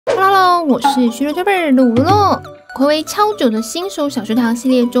好，我是学乐 YouTuber 鲁洛。睽违超久的新手小学堂系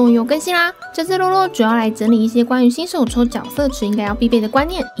列终于有更新啦！这次洛洛主要来整理一些关于新手抽角色时应该要必备的观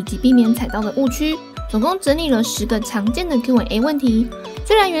念，以及避免踩到的误区。总共整理了10个常见的 Q&A 问题。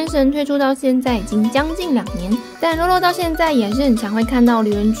虽然原神推出到现在已经将近2年，但洛洛到现在也是很常会看到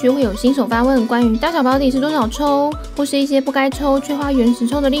留言区会有新手发问关于大小保底是多少抽，或是一些不该抽却花原石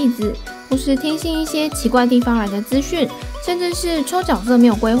抽的例子，或是听信一些奇怪地方来的资讯，甚至是抽角色没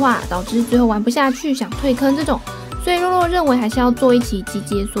有规划，导致最后玩不下去想退坑这种。所以洛洛认为还是要做一期集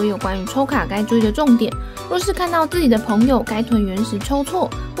结所有关于抽卡该注意的重点。若是看到自己的朋友该囤原石抽错，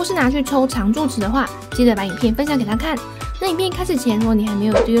或是拿去抽常驻池的话，记得把影片分享给他看。那影片开始前，如果你还没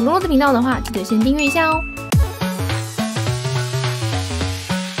有订阅洛洛的频道的话，记得先订阅一下哦。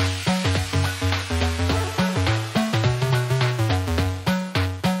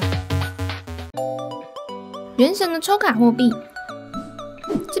原神的抽卡货币。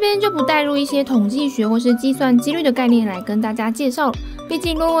这边就不带入一些统计学或是计算几率的概念来跟大家介绍了，毕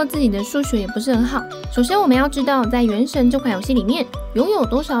竟洛洛自己的数学也不是很好。首先我们要知道，在原神这款游戏里面，拥有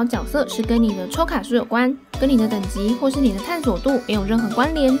多少角色是跟你的抽卡数有关，跟你的等级或是你的探索度没有任何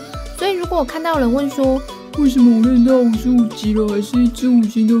关联。所以如果看到人问说，为什么我练到55级了，还是一只5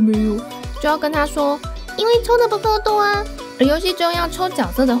星都没有，就要跟他说，因为抽的不够多啊。而游戏中要抽角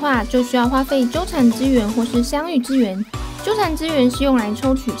色的话，就需要花费纠缠资源或是相遇资源。纠缠资源是用来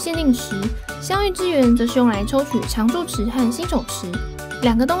抽取限定池，相遇资源则是用来抽取常驻池和新手池。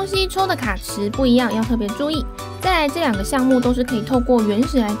两个东西抽的卡池不一样，要特别注意。再来，这2个项目都是可以透过原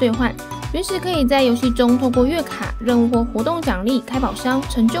石来兑换。原石可以在游戏中透过月卡、任务或活动奖励、开宝箱、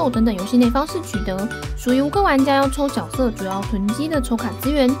成就等等游戏内方式取得，属于无氪玩家要抽角色主要囤积的抽卡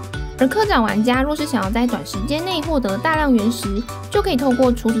资源。而科长玩家若是想要在短时间内获得大量原石，就可以透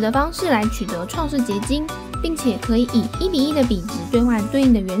过储值的方式来取得创世结晶，并且可以以1:1的比值兑换对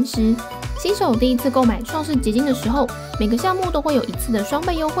应的原石。新手第一次购买创世结晶的时候，每个项目都会有1次的双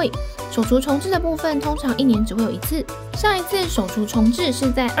倍优惠。手除重置的部分通常1年只会有1次，上一次手除重置是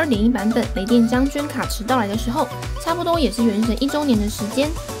在 2.1 版本雷电将军卡池到来的时候，差不多也是原神1周年的时间。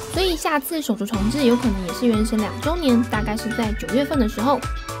所以下次手除重置有可能也是原神2周年，大概是在9月份的时候。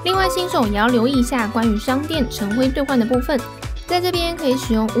另外新手也要留意一下关于商店晨辉兑换的部分，在这边可以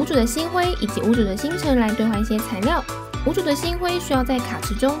使用无主的星辉以及无主的星辰来兑换一些材料。无主的星辉需要在卡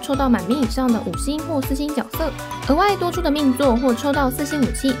池中抽到满命以上的5星或4星角色，额外多出的命座或抽到4星武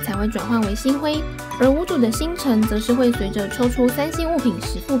器才会转换为星辉。而无主的星辰则是会随着抽出3星物品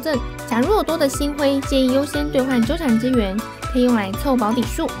时附赠。假如有多的星辉，建议优先兑换纠缠资源，可以用来凑保底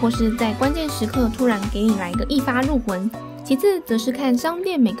数，或是在关键时刻突然给你来个一发入魂。其次则是看商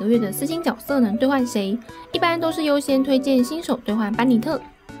店每个月的4星角色能兑换谁，一般都是优先推荐新手兑换班尼特。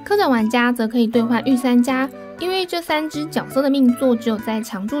科长玩家则可以兑换御三家，因为这3只角色的命座只有在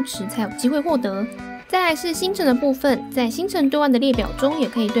常驻池才有机会获得。再来是星辰的部分，在星辰兑换的列表中也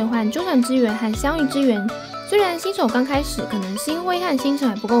可以兑换纠缠资源和相遇资源。虽然新手刚开始可能星辉和星辰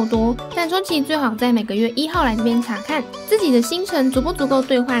还不够多，但抽期最好在每个月1号来这边查看自己的星辰足不足够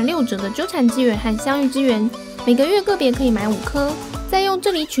兑换6折的纠缠资源和相遇资源。每个月个别可以买5颗，再用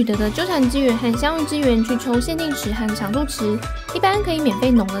这里取得的纠缠资源和相遇资源去抽限定池和常驻池，一般可以免费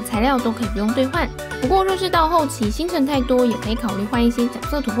农的材料都可以不用兑换。不过若是到后期星辰太多，也可以考虑换一些角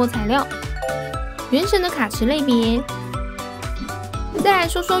色突破材料。原神的卡池类别，再来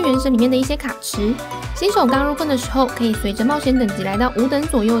说说原神里面的一些卡池。新手刚入坑的时候，可以随着冒险等级来到5等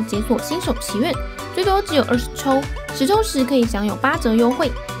左右解锁新手祈愿，最多只有20抽，10抽时可以享有8折优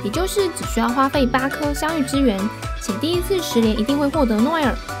惠，也就是只需要花费8颗相遇资源，且第一次10连一定会获得诺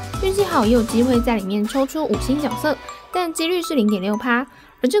尔，运气好也有机会在里面抽出5星角色，但几率是 0.6%。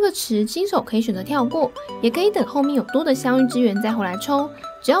而这个池新手可以选择跳过，也可以等后面有多的相遇资源再回来抽，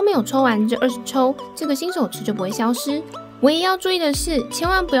只要没有抽完这20抽，这个新手池就不会消失。唯一要注意的是，千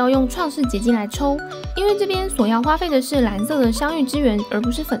万不要用创世结晶来抽，因为这边所要花费的是蓝色的相遇资源，而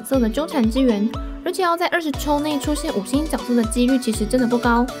不是粉色的纠缠资源，而且要在20抽内出现5星角色的几率其实真的不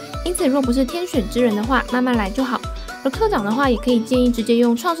高，因此若不是天选之人的话，慢慢来就好。而科长的话，也可以建议直接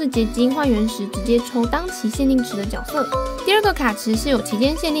用创世结晶换原石，直接抽当期限定池的角色。第2个卡池是有期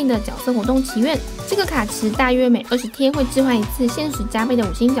间限定的角色活动祈愿，这个卡池大约每20天会置换1次限时加倍的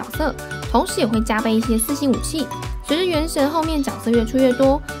5星角色，同时也会加倍一些4星武器。随着原神后面角色越出越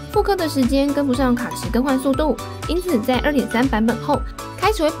多，复刻的时间跟不上卡池更换速度，因此在 2.3 版本后，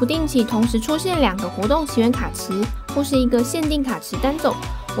开始会不定期同时出现2个活动祈愿卡池，或是1个限定卡池单走。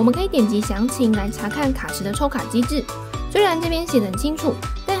我们可以点击详情来查看卡池的抽卡机制。虽然这边写得很清楚，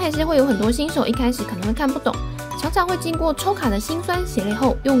但还是会有很多新手一开始可能会看不懂，常常会经过抽卡的辛酸血泪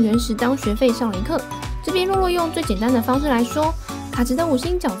后，用原石当学费上了一课。这边洛洛用最简单的方式来说，卡池的5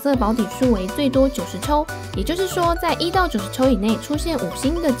星角色保底数为最多90抽，也就是说在1到90抽以内出现5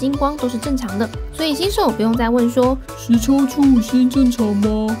星的金光都是正常的，所以新手不用再问说10抽出5星正常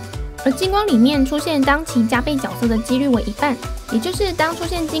吗？而金光里面出现当期加倍角色的几率为1半，也就是当出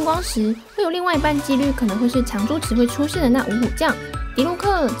现金光时，会有另外1半几率可能会是常驻池会出现的那5虎将，迪卢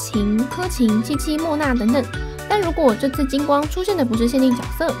克、琴、柯琴、七七、莫娜等等。但如果这次金光出现的不是限定角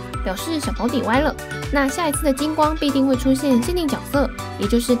色，表示小保底歪了，那下一次的金光必定会出现限定角色，也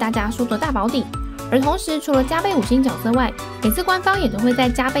就是大家说的大保底。而同时，除了加倍5星角色外，每次官方也都会再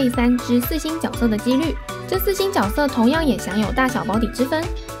加倍3只4星角色的几率。这4星角色同样也享有大小保底之分，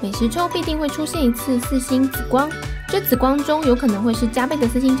每10抽必定会出现1次4星紫光。这紫光中有可能会是加倍的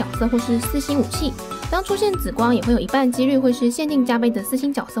4星角色或是4星武器。当出现紫光，也会有1半几率会是限定加倍的4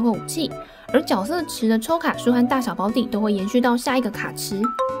星角色或武器。而角色池的抽卡数和大小保底都会延续到下一个卡池。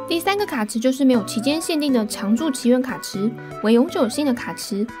第3个卡池就是没有期间限定的常驻祈愿卡池，为永久性的卡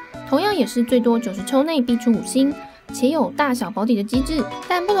池，同样也是最多90抽内必出5星，且有大小保底的机制。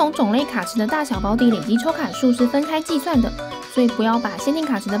但不同种类卡池的大小保底累积抽卡数是分开计算的，所以不要把限定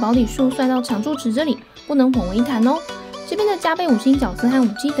卡池的保底数算到常驻池这里，不能混为一谈哦。这边的加倍5星角色和武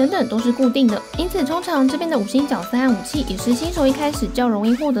器等等都是固定的，因此通常这边的5星角色和武器也是新手一开始较容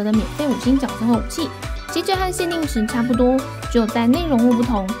易获得的免费5星角色和武器，机制和限定池差不多，只有在内容物不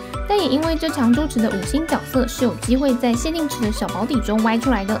同。但也因为这常驻池的5星角色是有机会在限定池的小保底中歪出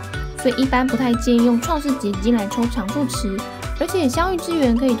来的，所以一般不太建议用创世结晶来抽常驻池。而且相遇之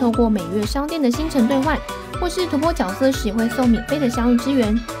源可以透过每月商店的星辰兑换，或是突破角色时也会送免费的相遇之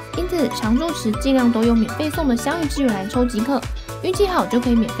源。因此常驻池尽量都用免费送的相遇之源来抽即可，运气好就可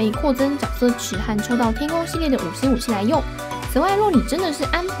以免费扩增角色池和抽到天空系列的5星武器来用。此外，若你真的是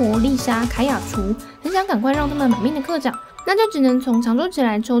安博、丽莎、凯雅厨，很想赶快让他们满命的课长，那就只能从常驻池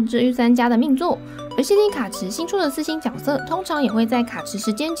来抽治愈3家的命座。而限定卡池新出的4星角色，通常也会在卡池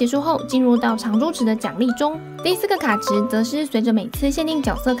时间结束后进入到常驻池的奖励中。第4个卡池则是随着每次限定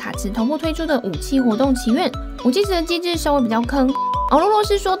角色卡池同步推出的武器活动祈愿，武器池的机制稍微比较坑。洛洛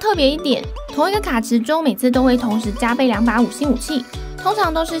是说特别一点，同一个卡池中每次都会同时加倍2把5星武器，通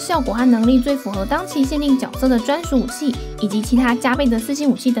常都是效果和能力最符合当期限定角色的专属武器，以及其他加倍的4星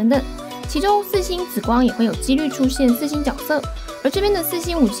武器等等。其中4星紫光也会有几率出现4星角色，而这边的4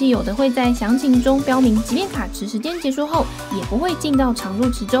星武器有的会在详情中标明，即便卡池时间结束后也不会进到常驻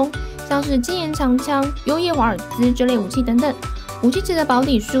池中，像是千岩长枪、优叶华尔兹这类武器等等。武器池的保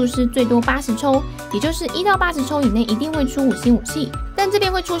底数是最多80抽，也就是1到80抽以内一定会出5星武器。但这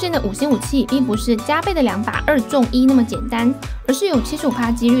边会出现的5星武器，并不是加倍的2把2中1那么简单，而是有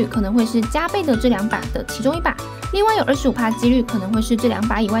75%几率可能会是加倍的这2把的其中1把，另外有25%几率可能会是这2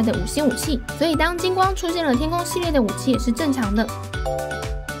把以外的5星武器。所以当金光出现了天空系列的武器也是正常的。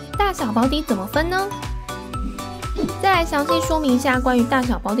大小保底怎么分呢？再来详细说明一下关于大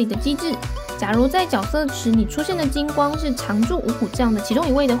小保底的机制。假如在角色池你出现的金光是常驻5虎将的其中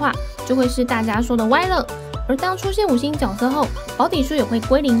1位的话，就会是大家说的歪了。而当出现5星角色后，保底数也会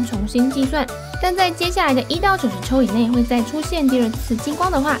归零重新计算。但在接下来的1到90抽以内会再出现第2次金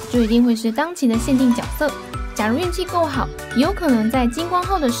光的话，就一定会是当期的限定角色。假如运气够好，也有可能在金光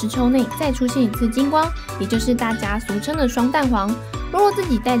后的10抽内再出现1次金光，也就是大家俗称的双蛋黄。若自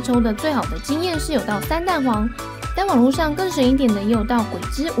己代抽的最好的经验是有到3蛋黄，但网络上更神一点的也有到鬼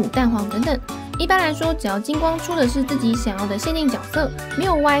之5蛋黄等等。一般来说，只要金光出的是自己想要的限定角色，没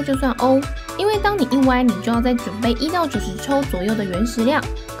有歪就算 O。因为当你一歪，你就要再准备1到90抽左右的原石量，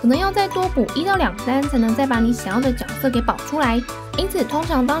可能要再多补1到2单才能再把你想要的角色给保出来。因此，通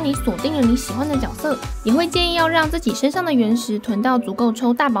常当你锁定了你喜欢的角色，也会建议要让自己身上的原石囤到足够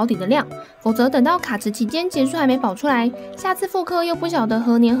抽大保底的量，否则等到卡池期间结束还没保出来，下次复刻又不晓得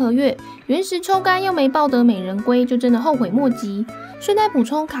何年何月，原石抽干又没抱得美人归，就真的后悔莫及。顺带补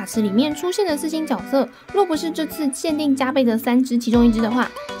充，卡池里面出现的4星角色，若不是这次限定加倍的3只其中1只的话，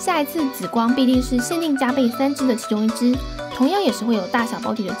下一次紫光必定是限定加倍3只的其中1只，同样也是会有大小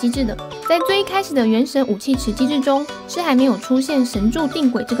保底的机制的。在最一开始的原神武器池机制中，是还没有出现神柱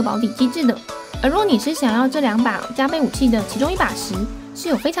定轨这个保底机制的。而若你是想要这2把加倍武器的其中1把时，是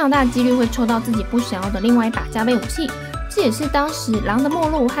有非常大的几率会抽到自己不想要的另外1把加倍武器。这也是当时狼的末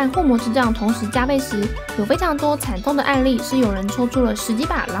路和护魔之杖同时加倍时，有非常多惨痛的案例，是有人抽出了10几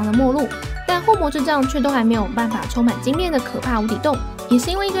把狼的末路，但护魔之杖却都还没有办法抽满精炼的可怕无底洞。也是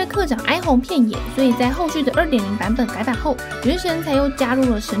因为一堆课长哀鸿遍野，所以在后续的2.0 版本改版后，原神才又加入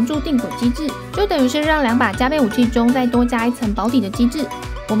了神柱定轨机制，就等于是让2把加倍武器中再多加一层保底的机制。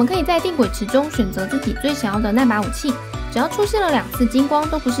我们可以在定轨池中选择自己最想要的那把武器，只要出现了2次金光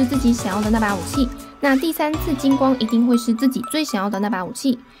都不是自己想要的那把武器，那第3次金光一定会是自己最想要的那把武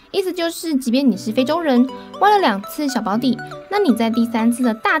器。意思就是，即便你是非洲人，挖了2次小保底，那你在第3次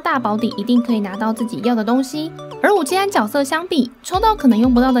的大保底一定可以拿到自己要的东西。而武器和角色相比，抽到可能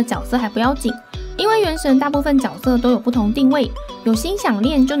用不到的角色还不要紧，因为原神大部分角色都有不同定位，有心想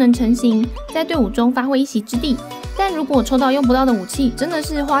练就能成型，在队伍中发挥一席之地。但如果抽到用不到的武器，真的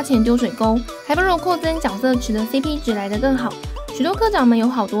是花钱丢水沟，还不如扩增角色池的 CP 值来得更好。许多科长们有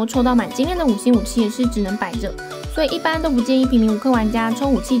好多抽到满精炼的5星武器也是只能摆着，所以一般都不建议平民5氪玩家抽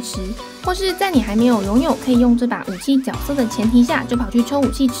武器池，或是在你还没有拥有可以用这把武器角色的前提下就跑去抽武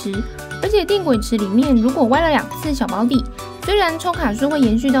器池。而且定轨池里面如果歪了2次小保底，虽然抽卡数会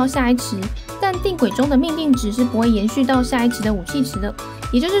延续到下一池，但定轨中的命定值是不会延续到下一池的武器池的。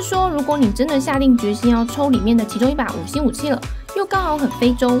也就是说，如果你真的下定决心要抽里面的其中一把5星武器了，又刚好很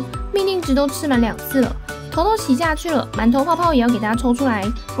非洲，命定值都吃满2次了，头都洗下去了，满头泡泡也要给它抽出来，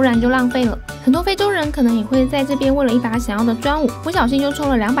不然就浪费了。很多非洲人可能也会在这边为了一把想要的专武，不小心就抽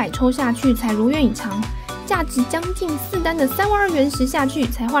了200抽下去才如愿以偿，价值将近4单的32000原石下去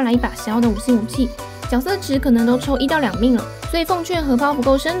才换来一把想要的5星武器，角色池可能都抽1到2命了。所以奉劝荷包不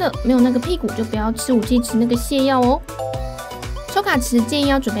够深的，没有那个屁股就不要吃武器池那个泻药哦。抽卡池建议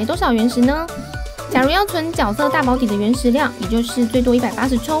要准备多少原石呢？假如要存角色大保底的原石量，也就是最多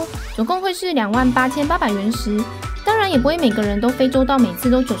180抽，总共会是28800原石。当然也不会每个人都非洲到每次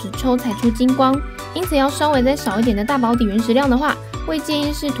都90抽才出金光，因此要稍微再少一点的大保底原石量的话，会建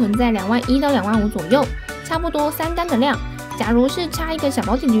议是囤在21000到25000左右，差不多3单的量。假如是差一个小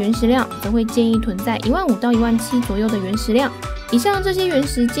保底的原石量，则会建议囤在15000到17000左右的原石量。以上这些原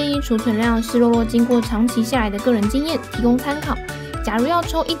石建议储存量是洛洛经过长期下来的个人经验，提供参考。假如要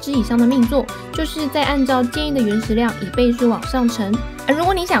抽1支以上的命座，就是再按照建议的原石量以倍数往上乘。而如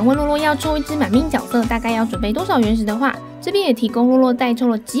果你想问洛洛要抽1支满命角色大概要准备多少原石的话，这边也提供洛洛代抽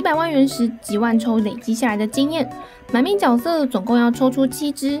了几百万原石、几万抽累积下来的经验。满命角色总共要抽出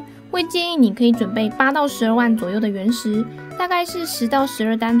7支，会建议你可以准备8到12万左右的原石，大概是10到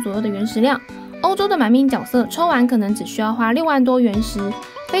12单左右的原石量。欧洲的满命角色抽完可能只需要花6万多原石，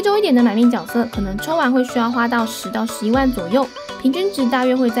非洲一点的满命角色可能抽完会需要花到10到11万左右，平均值大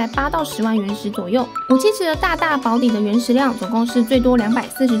约会在8到10万原石左右。武器池的大保底的原石量总共是最多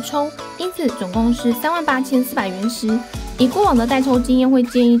240抽，因此总共是38400原石。以过往的代抽经验，会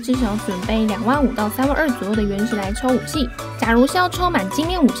建议至少准备25000到32000左右的原石来抽武器。假如是要抽满精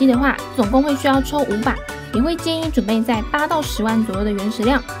炼武器的话，总共会需要抽5把，也会建议准备在8到10万左右的原石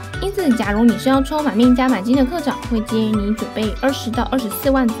量。因此，假如你是要抽满命加满金的课长，会建议你准备20到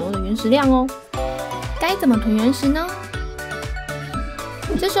24万左右的原石量哦。该怎么囤原石呢？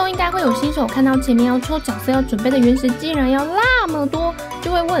这时候应该会有新手看到前面要抽角色要准备的原石竟然要那么多，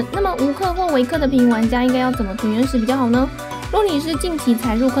就会问，那么无氪或微氪的平民玩家应该要怎么囤原石比较好呢？若你是近期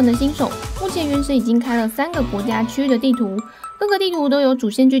才入坑的新手，目前原石已经开了3个国家区域的地图，各个地图都有主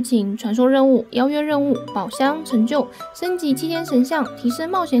线剧情、传说任务、邀约任务、宝箱、成就、升级7天神像、提升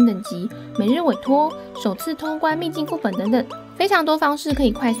冒险等级、每日委托、首次通关秘境副本等等，非常多方式可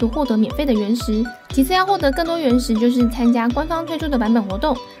以快速获得免费的原石。其次要获得更多原石，就是参加官方推出的版本活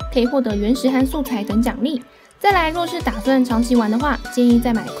动，可以获得原石和素材等奖励。再来，若是打算长期玩的话，建议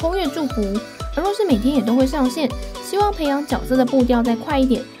再买空月祝福；而若是每天也都会上线，希望培养角色的步调再快一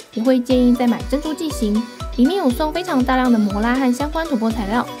点，也会建议再买珍珠纪行，里面有送非常大量的摩拉和相关突破材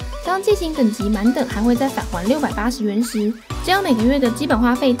料。当纪行等级满等，还会再返还680原石，这样每个月的基本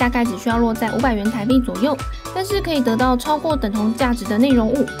花费大概只需要落在500元台币左右，但是可以得到超过等同价值的内容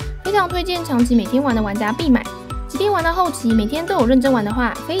物，非常推荐长期每天玩的玩家必买。即便玩到后期每天都有认真玩的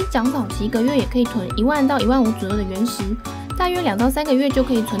话，非讲早期1个月也可以囤1万到15000左右的原石，大约2到3个月就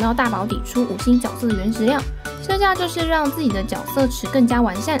可以存到大保底出5星角色的原石量。剩下就是让自己的角色池更加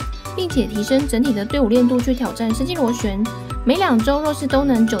完善，并且提升整体的队伍练度去挑战世纪螺旋。每2周若是都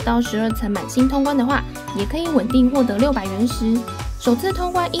能9到12层满星通关的话，也可以稳定获得600原石。首次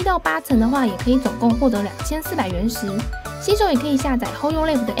通关1到8层的话，也可以总共获得2400原石。新手也可以下载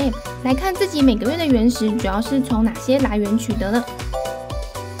HoYoLab 的 App 来看自己每个月的原石主要是从哪些来源取得的。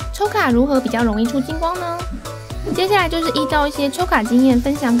抽卡如何比较容易出金光呢？接下来就是依照一些抽卡经验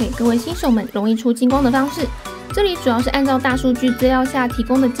分享给各位新手们容易出金光的方式。这里主要是按照大数据资料下提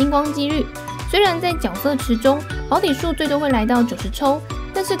供的金光几率。虽然在角色池中保底数最多会来到90抽，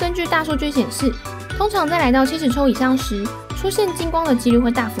但是根据大数据显示，通常在来到70抽以上时，出现金光的几率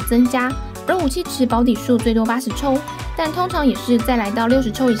会大幅增加。而武器池保底数最多80抽，但通常也是在来到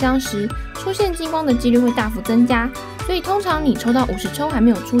60抽以上时，出现金光的几率会大幅增加。所以通常你抽到50抽还没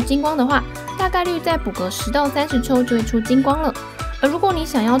有出金光的话，大概率再补个10到30抽就会出金光了。而如果你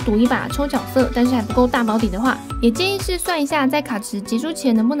想要赌一把抽角色，但是还不够大保底的话，也建议是算一下在卡池结束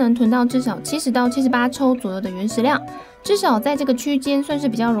前能不能囤到至少70到78抽左右的原石量，至少在这个区间算是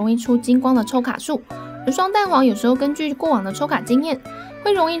比较容易出金光的抽卡数。而双蛋黄有时候根据过往的抽卡经验，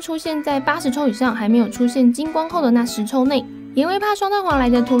会容易出现在80抽以上还没有出现金光后的那10抽内。也因为怕双蛋黄来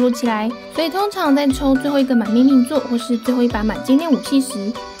的突如其来，所以通常在抽最后一个满命命座或是最后一把满精炼武器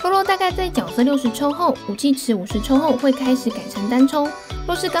时，洛洛大概在角色60抽后，武器池50抽后会开始改成单抽。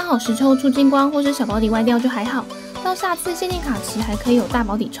若是刚好10抽出金光或是小保底外掉就还好，到下次限定卡池还可以有大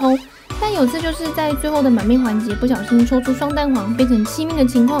保底抽。但有次就是在最后的满命环节不小心抽出双蛋黄变成7命的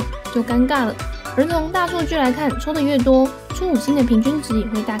情况，就尴尬了。而从大数据来看，抽的越多，出5星的平均值也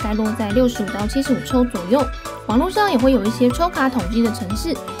会大概落在65到75抽左右。网络上也会有一些抽卡统计的程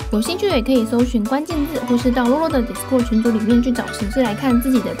式，有兴趣也可以搜寻关键字，或是到洛洛的 Discord 群组里面去找程式来看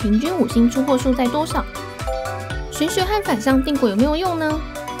自己的平均5星出货数在多少。玄学和反向定轨有没有用呢？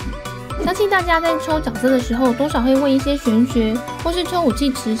相信大家在抽角色的时候，多少会为一些玄学，或是抽武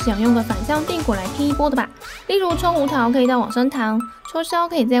器池想用个反向定轨来拼一波的吧。例如抽胡桃可以到往生堂，抽烧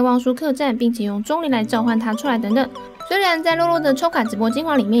可以在望舒客栈，并且用钟灵来召唤它出来等等。虽然在洛洛的抽卡直播精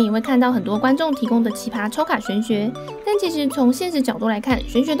华里面也会看到很多观众提供的奇葩抽卡玄学，但其实从现实角度来看，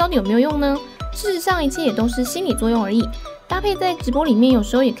玄学到底有没有用呢？事实上，一切也都是心理作用而已。搭配在直播里面，有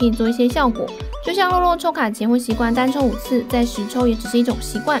时候也可以做一些效果。就像洛洛抽卡前会习惯单抽5次，在10抽也只是一种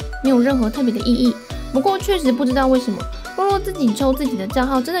习惯，没有任何特别的意义。不过确实不知道为什么，洛洛自己抽自己的账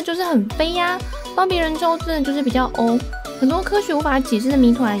号真的就是很飞呀，帮别人抽真的就是比较欧。很多科学无法解释的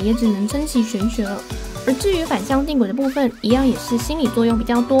谜团也只能称其玄学了。而至于反向定轨的部分，一样也是心理作用比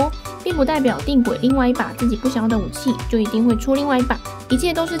较多，并不代表定轨另外一把自己不想要的武器就一定会出另外一把，一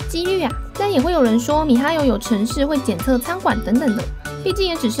切都是几率啊。但也会有人说米哈游有程式会检测仓管等等的，毕竟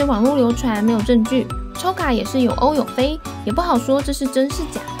也只是网络流传，没有证据。抽卡也是有欧有飞，也不好说这是真是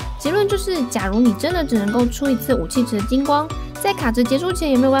假。结论就是，假如你真的只能够出一次武器池的金光，在卡池结束前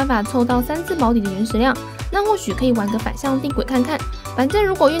也没有办法凑到3次保底的原石量，那或许可以玩个反向定轨看看。反正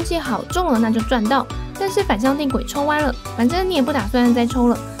如果运气好中了，那就赚到。但是反向定轨抽歪了，反正你也不打算再抽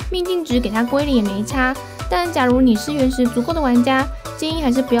了，命定值给它归零也没差。但假如你是原石足够的玩家，建议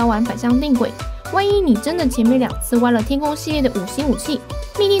还是不要玩反向定轨。万一你真的前面2次歪了天空系列的5星武器，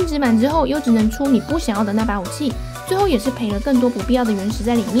命定值满之后又只能出你不想要的那把武器，最后也是赔了更多不必要的原石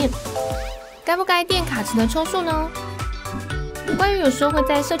在里面。该不该垫卡池的抽数呢？关于有时候会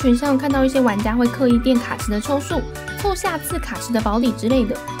在社群上看到一些玩家会刻意垫卡池的抽数，凑下次卡池的保底之类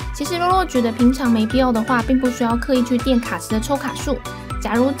的。其实洛洛觉得平常没必要的话，并不需要刻意去垫卡池的抽卡数。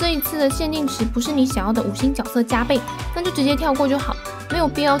假如这一次的限定池不是你想要的5星角色加倍，那就直接跳过就好，没有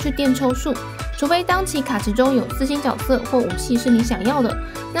必要去垫抽数。除非当期卡池中有4星角色或武器是你想要的，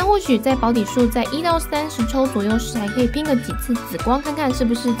那或许在保底数在1到30抽左右时，还可以拼个几次紫光，看看是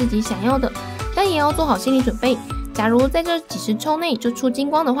不是自己想要的。但也要做好心理准备，假如在这几十抽内就出金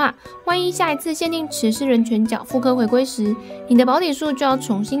光的话，万一下一次限定池是人权角复刻回归时，你的保底数就要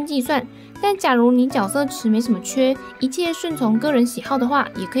重新计算。但假如你角色池没什么缺，一切顺从个人喜好的话，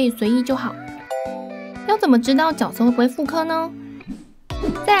也可以随意就好。要怎么知道角色会不会复刻呢？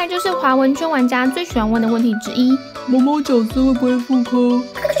再来就是华文圈玩家最喜欢问的问题之一，某某角色会不会复刻？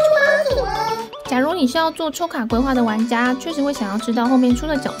假如你是要做抽卡规划的玩家，确实会想要知道后面出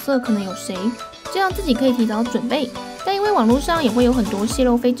的角色可能有谁，这样自己可以提早准备。但因为网络上也会有很多泄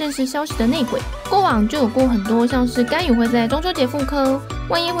露非正式消息的内鬼，过往就有过很多像是甘雨会在中秋节复刻，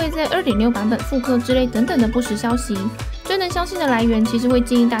万叶会在 2.6 版本复刻之类等等的不实消息。最能相信的来源，其实会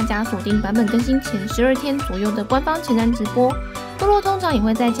建议大家锁定版本更新前12天左右的官方前瞻直播。洛洛通常也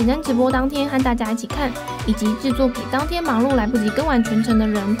会在前瞻直播当天和大家一起看，以及制作给当天忙碌来不及跟完全程的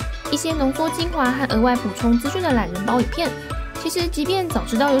人一些浓缩精华和额外补充资讯的懒人包影片。其实即便早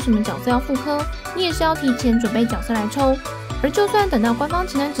知道有什么角色要复刻，你也是要提前准备角色来抽。而就算等到官方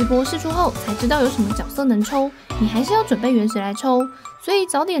前瞻直播释出后才知道有什么角色能抽，你还是要准备原石来抽。所以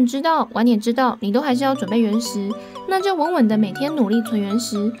早点知道，晚点知道，你都还是要准备原石。那就稳稳的每天努力存原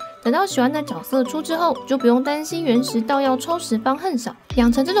石，等到喜欢的角色出之后，就不用担心原石到要抽时方恨少。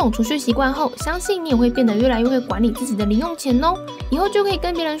养成这种储蓄习惯后，相信你也会变得越来越会管理自己的零用钱哦。以后就可以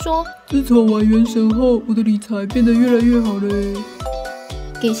跟别人说，自从玩原神后，我的理财变得越来越好了。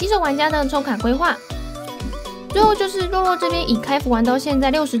给新手玩家的抽卡规划。最后就是洛洛这边以开服玩到现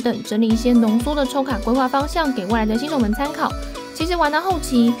在60等，整理一些浓缩的抽卡规划方向给未来的新手们参考。其实玩到后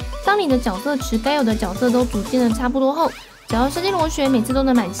期，当你的角色池该有的角色都组建的差不多后，只要神经螺旋每次都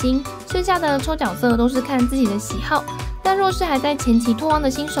能满星，剩下的抽角色都是看自己的喜好。但若是还在前期拓荒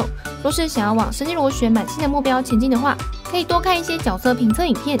的新手，若是想要往神经螺旋满星的目标前进的话，可以多看一些角色评测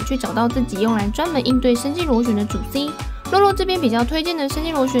影片，去找到自己用来专门应对神经螺旋的主 C。洛洛这边比较推荐的升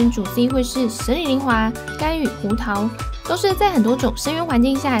级螺旋主 C 会是神里凌华、甘雨、胡桃，都是在很多种深渊环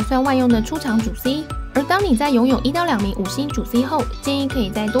境下还算万用的出场主 C。而当你在拥有1到2名5星主 C 后，建议可以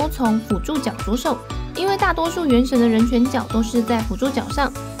再多从辅助角着手，因为大多数原神的人权角都是在辅助角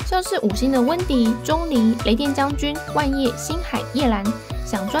上，像是5星的温迪、钟离、雷电将军、万叶、星海、叶兰。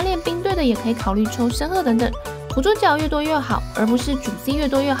想专练兵队的也可以考虑抽申鹤等等，辅助角越多越好，而不是主 C 越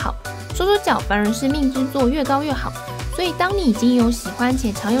多越好。说说角反而是命之座越高越好。所以当你已经有喜欢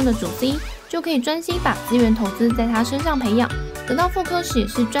且常用的主 C， 就可以专心把资源投资在他身上培养，等到复刻时也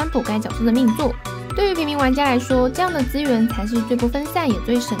是专补该角色的命座。对于平民玩家来说，这样的资源才是最不分散也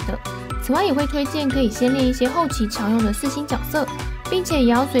最省的。此外也会推荐可以先练一些后期常用的4星角色，并且也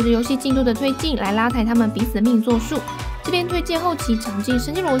要随着游戏进度的推进来拉抬他们彼此的命座数。这边推荐后期常进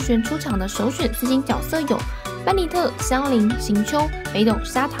升级螺旋出场的首选4星角色有班尼特、香菱、行秋、北斗、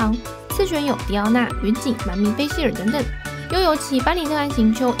砂糖，次选有迪奥娜、远景、满明菲希尔等等。尤其班尼特和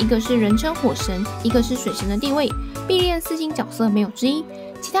行秋，一个是人称火神，一个是水神的地位，必练4星角色没有之一。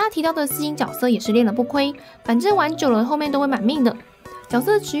其他提到的4星角色也是练了不亏，反正玩久了后面都会满命的。角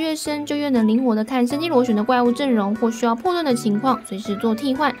色池越深，就越能灵活的看升级螺旋的怪物阵容或需要破盾的情况，随时做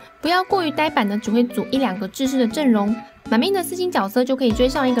替换，不要过于呆板的只会组1、2个制式的阵容。满命的4星角色就可以追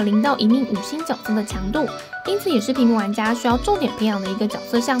上一个0到1命5星角色的强度，因此也是平民玩家需要重点培养的一个角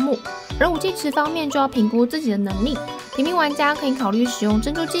色项目。而武器池方面就要评估自己的能力，平民玩家可以考虑使用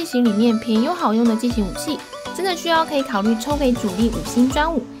珍珠骑行里面便宜又好用的骑行武器，真的需要可以考虑抽给主力5星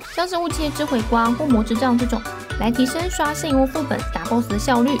专武，像是雾切之回光或魔之杖这种，来提升刷圣物副本打 BOSS 的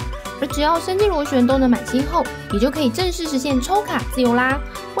效率。而只要升级螺旋都能满星后，也就可以正式实现抽卡自由啦。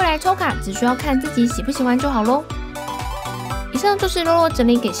未来抽卡只需要看自己喜不喜欢就好咯。以上就是洛洛整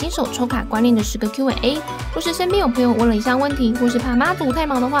理给新手抽卡观念的10个 Q&A。若是身边有朋友问了以上问题，或是怕妈祖太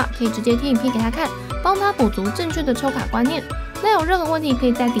忙的话，可以直接贴影片给他看，帮他补足正确的抽卡观念。那有任何问题可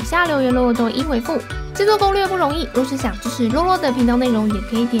以在底下留言，洛洛都会一回复。制作攻略不容易，若是想支持洛洛的频道内容，也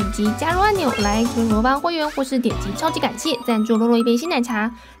可以点击加入按钮来成为罗邦会员，或是点击超级感谢赞助洛洛一杯新奶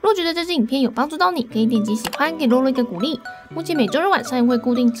茶。若觉得这支影片有帮助到你，可以点击喜欢给洛洛一个鼓励。目前每周日晚上也会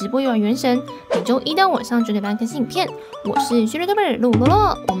固定直播游玩原神，每周1到晚上9点半更新影片。我是学乐 tuber 陆洛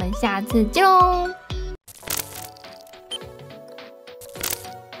洛，我们下次见喽。